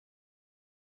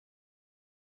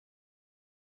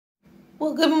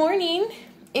Well, good morning.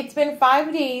 It's been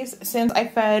 5 days since I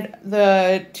fed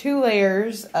the two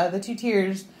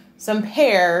tiers, some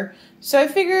pear. So I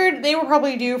figured they were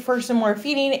probably due for some more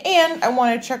feeding, and I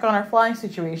want to check on our fly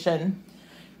situation.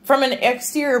 From an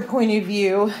exterior point of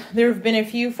view, there have been a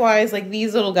few flies like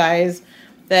these little guys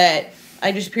that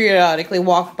I just periodically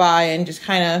walk by and just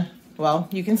kind of, well,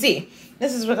 you can see.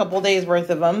 This is a couple days worth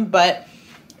of them, but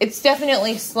it's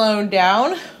definitely slowed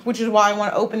down, which is why I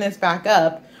want to open this back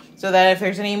up, so that if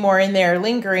there's any more in there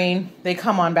lingering, they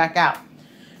come on back out.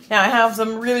 Now I have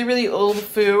some really, really old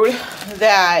food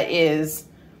that is,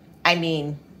 I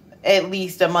mean, at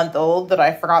least a month old that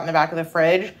I forgot in the back of the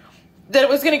fridge. That it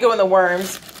was going to go in the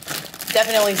worms.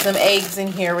 Definitely some eggs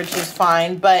in here, which is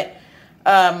fine. But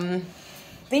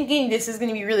thinking this is going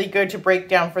to be really good to break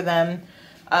down for them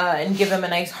and give them a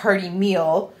nice hearty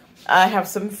meal. I have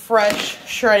some fresh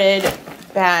shredded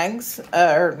bags,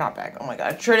 or not bag, oh my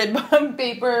god, shredded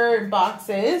paper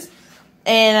boxes.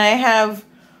 And I have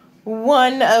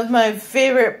one of my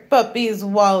favorite puppies,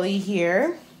 Wally,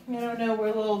 here. I don't know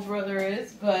where little brother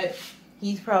is, but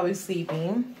he's probably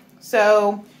sleeping.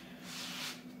 So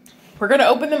we're going to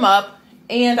open them up,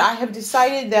 and I have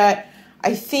decided that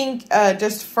I think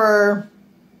just for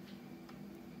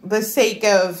the sake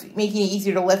of making it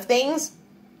easier to lift things,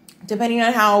 depending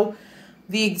on how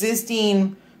the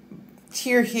existing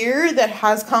tier here that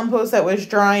has compost that was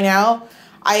drying out,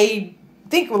 I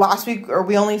think last week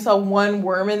we only saw one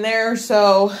worm in there.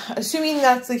 So assuming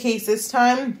that's the case this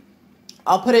time,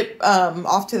 I'll put it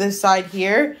off to the side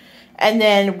here, and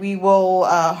then we will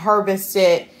harvest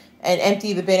it and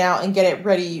empty the bin out and get it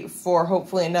ready for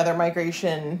hopefully another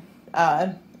migration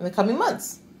in the coming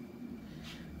months.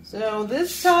 So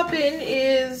this top bin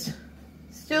is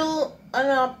still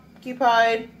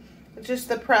unoccupied, just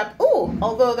the prep. Oh,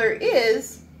 although there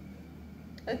is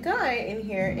a guy in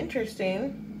here.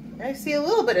 Interesting. I see a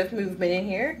little bit of movement in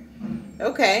here.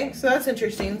 Okay, so that's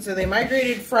interesting. So they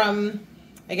migrated from,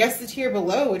 I guess, the tier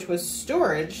below, which was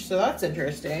storage. So that's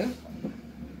interesting.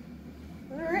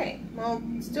 All right. Well,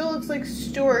 it still looks like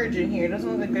storage in here. Doesn't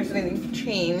look like there's anything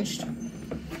changed.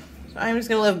 So I'm just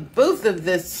going to lift both of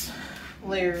this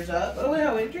layers up. Oh,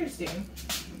 how interesting.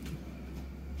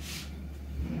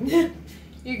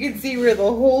 You can see where the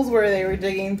holes were they were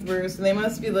digging through, so they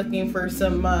must be looking for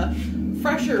some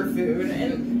fresher food.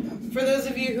 And for those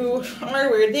of you who aren't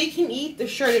aware, they can eat the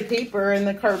shredded paper and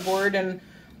the cardboard and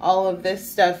all of this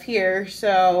stuff here,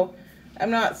 so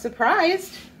I'm not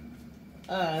surprised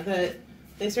that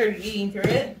they started eating through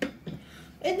it.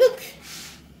 And look,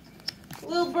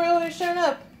 little bro has shown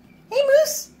up. Hey,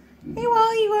 Moose. Hey,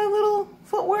 Wally, you got a little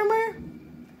foot warmer?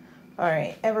 All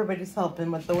right, everybody's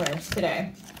helping with the worms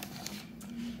today.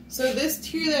 So this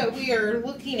tier that we are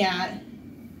looking at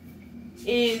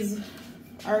is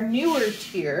our newer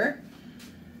tier.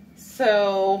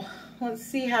 So let's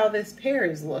see how this pear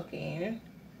is looking.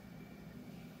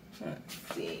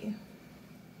 Let's see.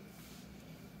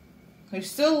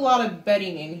 There's still a lot of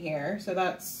bedding in here, so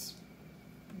that's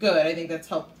good. I think that's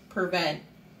helped prevent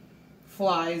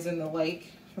flies and the like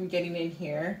from getting in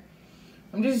here.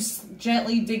 I'm just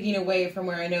gently digging away from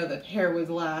where I know the pear was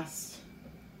last.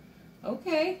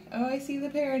 Okay. Oh, I see the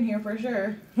pear in here for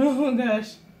sure. Oh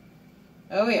gosh.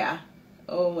 Oh yeah.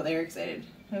 Oh, they're excited.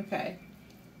 Okay.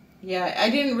 Yeah, I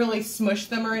didn't really smush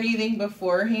them or anything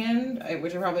beforehand,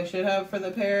 which I probably should have for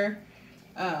the pear.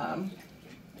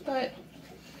 But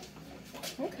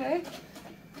okay.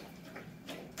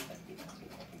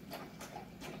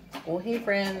 Well, hey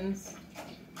friends.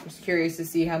 Just curious to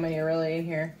see how many are really in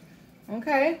here.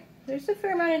 Okay, there's a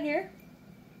fair amount in here.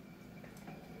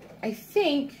 I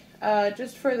think,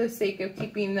 just for the sake of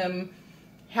keeping them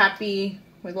happy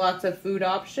with lots of food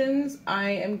options,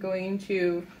 I am going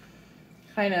to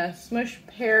kind of smush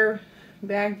pear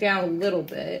back down a little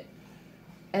bit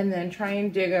and then try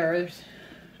and dig a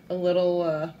little,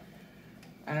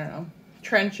 I don't know,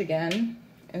 trench again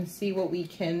and see what we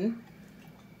can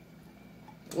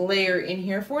layer in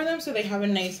here for them so they have a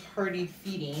nice hearty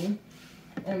feeding,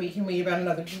 and we can wait about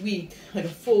another week, like a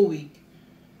full week,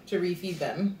 to refeed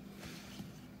them.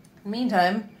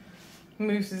 Meantime,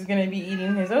 Moose is going to be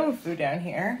eating his own food down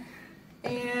here,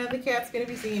 and the cat's going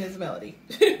to be singing his melody.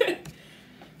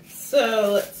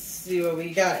 So let's see what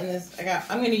we got in this.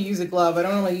 I'm going to use a glove. I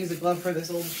don't normally use a glove for this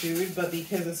old food, but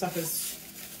because the stuff is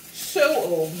so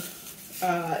old,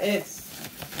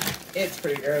 it's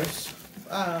pretty gross.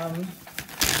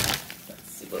 Let's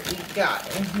see what we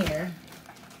got in here.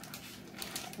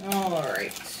 All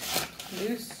right,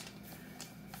 Moose,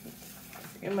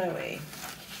 in my way.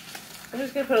 I'm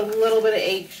just gonna put a little bit of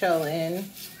eggshell in,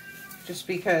 just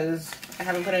because I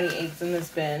haven't put any eggs in this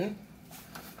bin.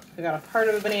 We got a part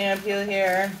of a banana peel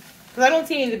here. Because I don't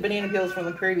see any of the banana peels from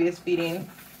the previous feeding.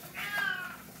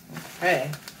 Okay.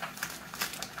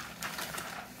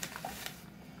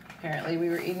 Apparently we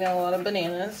were eating a lot of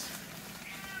bananas.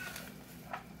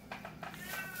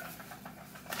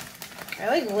 I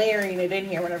like layering it in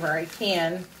here whenever I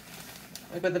can.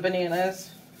 Like with the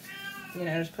bananas. You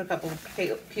know, just put a couple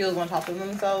of peels on top of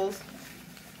themselves.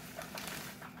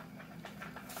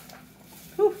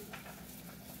 Whew.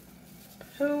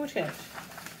 Potent.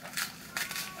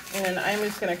 And I'm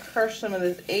just going to crush some of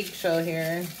this eggshell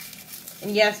here.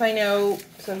 And yes, I know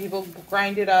some people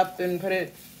grind it up and put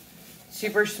it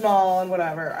super small and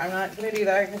whatever. I'm not going to do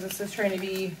that because this is trying to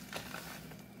be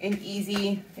an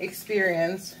easy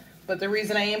experience. But the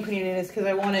reason I am putting it in is because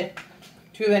I want it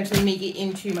to eventually make it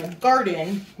into my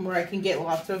garden where I can get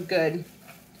lots of good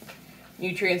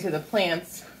nutrients to the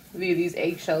plants via these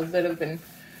eggshells that I've been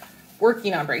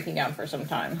working on breaking down for some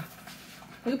time.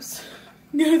 Oops.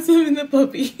 Got some in the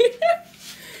puppy.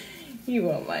 You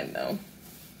won't mind though.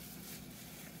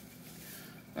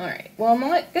 Alright, well I'm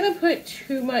not going to put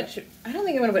too much, I don't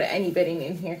think I'm going to put any bedding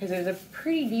in here because there's a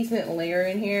pretty decent layer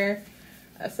in here.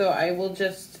 So I will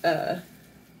just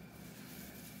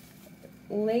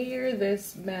layer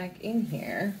this back in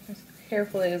here as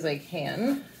carefully as I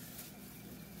can.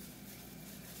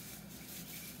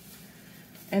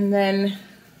 And then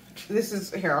this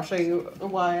is, here I'll show you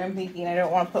why I'm thinking I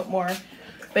don't want to put more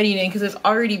bedding in because it's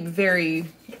already very,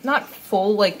 not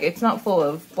full, like it's not full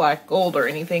of black gold or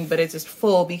anything, but it's just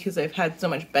full because I've had so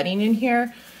much bedding in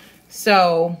here.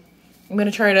 So I'm going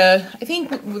to try to, I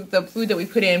think with the food that we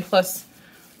put in plus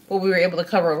what we were able to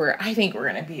cover over, I think we're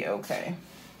going to be okay.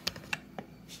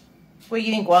 What do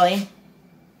you think, Wally?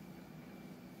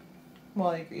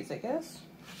 Wally agrees, I guess.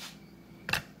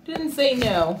 Didn't say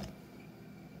no.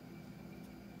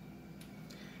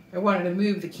 I wanted to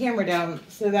move the camera down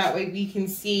so that way we can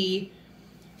see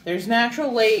there's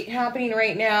natural light happening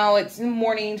right now. It's in the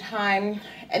morning time.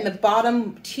 And the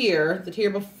bottom tier, the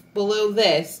tier below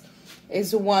this,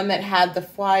 is the one that had the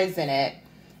flies in it.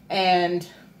 And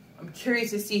I'm curious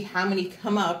to see how many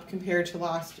come up compared to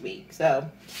last week. So,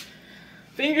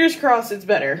 fingers crossed it's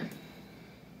better.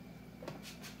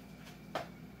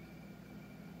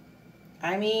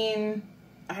 I mean,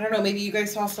 I don't know, maybe you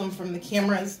guys saw some from the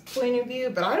camera's point of view,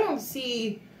 but I don't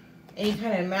see any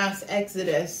kind of mass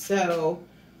exodus, so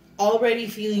already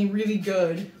feeling really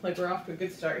good, like we're off to a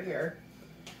good start here.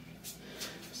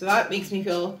 So that makes me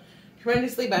feel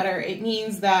tremendously better. It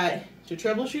means that to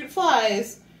troubleshoot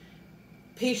flies,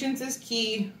 patience is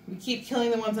key. We keep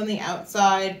killing the ones on the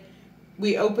outside.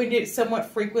 We opened it somewhat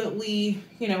frequently,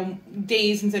 you know,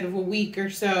 days instead of a week or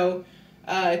so,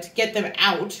 to get them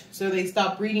out so they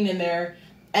stop breeding in there.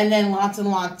 And then lots and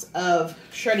lots of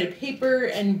shredded paper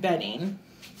and bedding.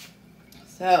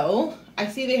 So I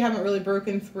see they haven't really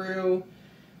broken through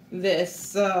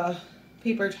this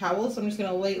paper towel, so I'm just going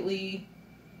to lightly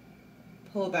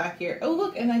pull it back here. Oh,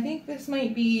 look, and I think this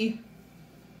might be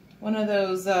one of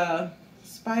those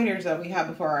spiders that we had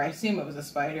before. I assume it was a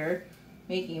spider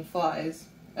making flies.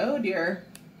 Oh, dear.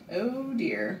 Oh,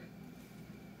 dear.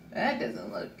 That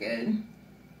doesn't look good.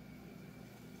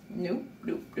 Nope,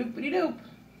 nope, doop-a-dee-doop.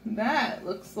 That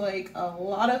looks like a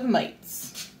lot of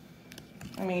mites.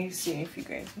 Let me see if you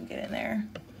guys can get in there.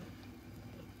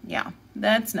 Yeah,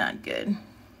 that's not good.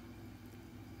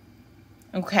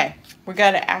 Okay, we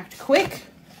gotta act quick.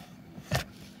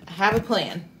 I have a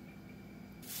plan.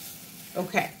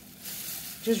 Okay,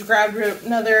 just grabbed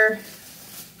another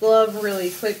glove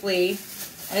really quickly.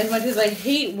 And as much as I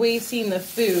hate wasting the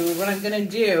food, what I'm gonna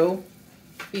do,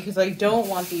 because I don't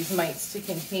want these mites to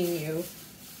continue,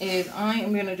 is I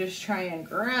am going to just try and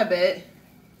grab it.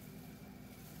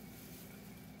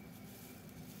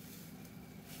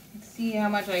 See how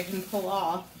much I can pull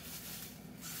off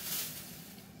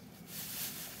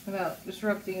without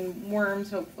disrupting worms,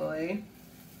 hopefully.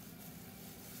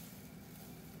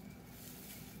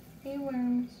 Hey,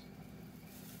 worms.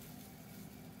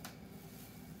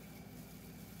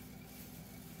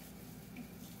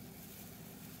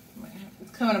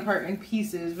 It's coming apart in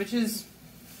pieces, which is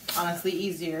honestly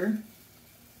easier.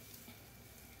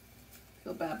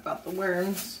 Feel bad about the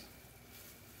worms.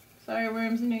 Sorry,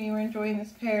 worms, I know you were enjoying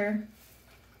this pear.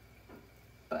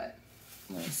 But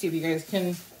let me see if you guys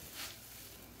can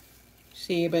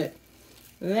see, but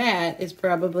that is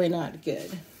probably not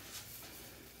good.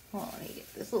 Oh, let me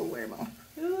get this little worm off.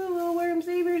 Ooh, little worm,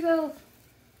 save yourself.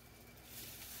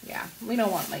 Yeah, we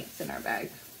don't want mites in our bag.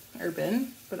 Or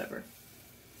bin, whatever.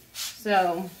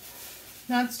 So,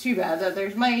 that's too bad that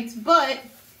there's mites, but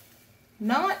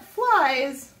not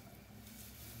flies.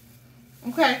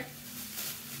 Okay.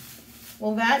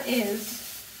 well, that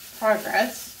is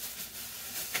progress,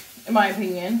 in my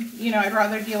opinion. You know, I'd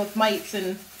rather deal with mites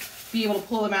and be able to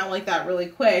pull them out like that really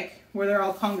quick, where they're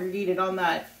all congregated on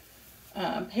that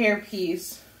pear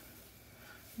piece.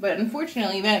 But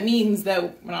unfortunately, that means that,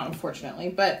 well, not unfortunately,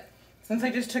 but since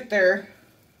I just took their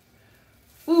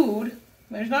food,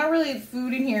 there's not really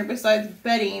food in here besides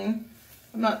bedding.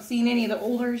 I'm not seeing any of the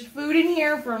older food in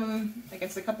here from, I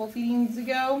guess, a couple feedings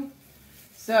ago.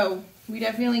 So we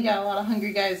definitely got a lot of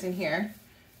hungry guys in here,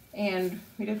 and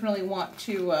we definitely want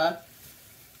to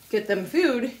get them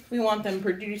food if we want them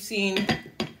producing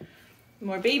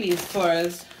more babies for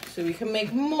us, so we can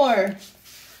make more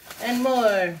and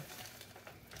more.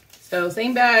 So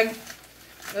same bag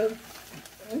of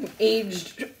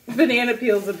aged banana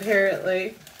peels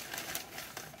apparently.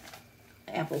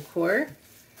 Apple core.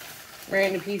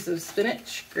 Random piece of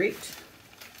spinach. Great.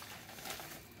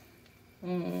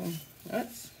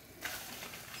 That's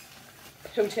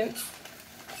potent.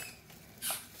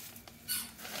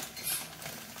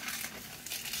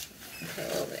 Okay, a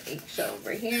little bit of eggshell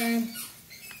over here.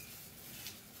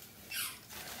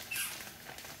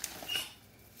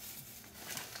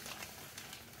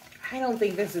 I don't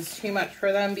think this is too much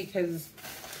for them because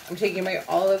I'm taking away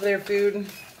all of their food.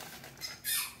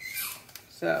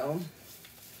 So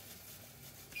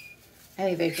I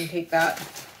think they can take that.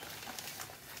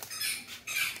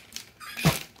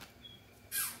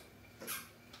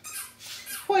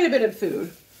 Quite a bit of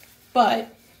food,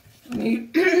 but let me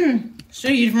show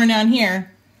you from down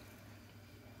here.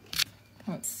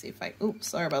 Let's see if I, oops,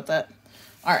 sorry about that.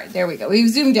 All right, there we go. We've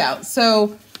zoomed out.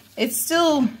 So it's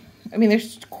still, I mean,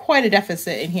 there's quite a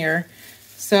deficit in here.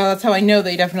 So that's how I know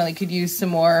they definitely could use some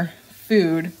more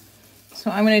food.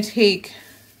 So I'm going to take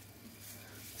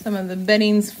some of the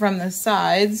beddings from the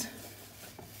sides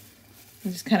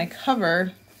and just kind of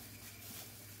cover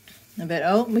a bit.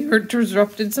 Oh, we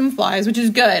disrupted some flies, which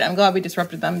is good. I'm glad we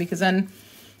disrupted them because then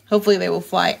hopefully they will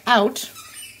fly out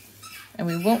and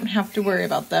we won't have to worry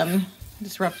about them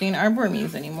disrupting our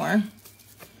wormies anymore.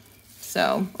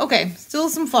 So, okay, still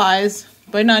some flies,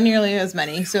 but not nearly as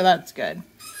many, so that's good.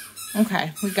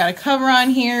 Okay, we've got a cover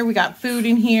on here. We got food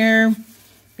in here.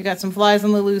 We got some flies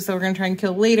on the loose that we're gonna try and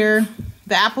kill later.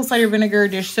 The apple cider vinegar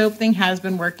dish soap thing has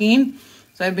been working.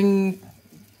 So I've been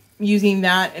using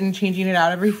that and changing it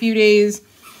out every few days.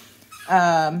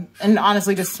 And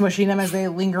honestly, just smushing them as they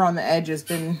linger on the edge has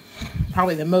been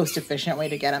probably the most efficient way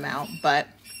to get them out. But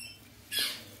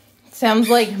sounds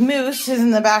like Moose is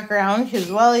in the background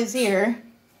because while he's here,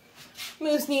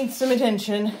 Moose needs some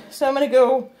attention. So I'm gonna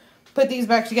go put these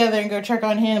back together and go check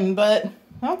on him. But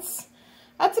that's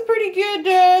a pretty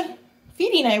good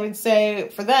feeding, I would say,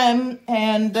 for them,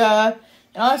 and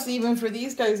honestly even for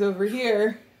these guys over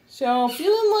here. So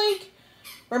feeling like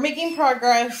we're making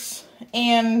progress,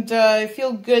 and I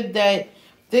feel good that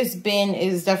this bin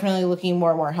is definitely looking more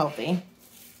and more healthy.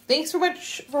 Thanks so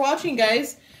much for watching,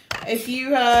 guys. If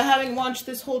you haven't watched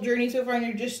this whole journey so far and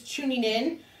you're just tuning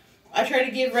in, I try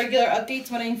to give regular updates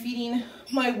when I'm feeding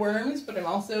my worms, but I'm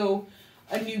also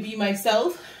a newbie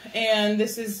myself, and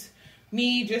this is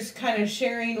me just kind of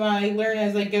sharing my learn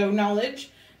as I go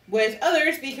knowledge with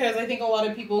others because I think a lot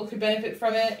of people could benefit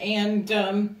from it, and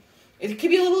it could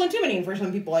be a little intimidating for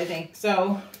some people, I think.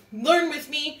 So learn with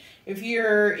me. If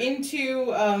you're into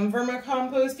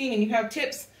vermicomposting and you have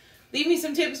tips, leave me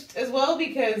some tips as well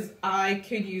because I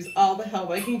could use all the help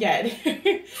I can get.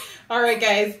 All right,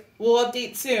 guys, we'll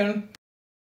update soon.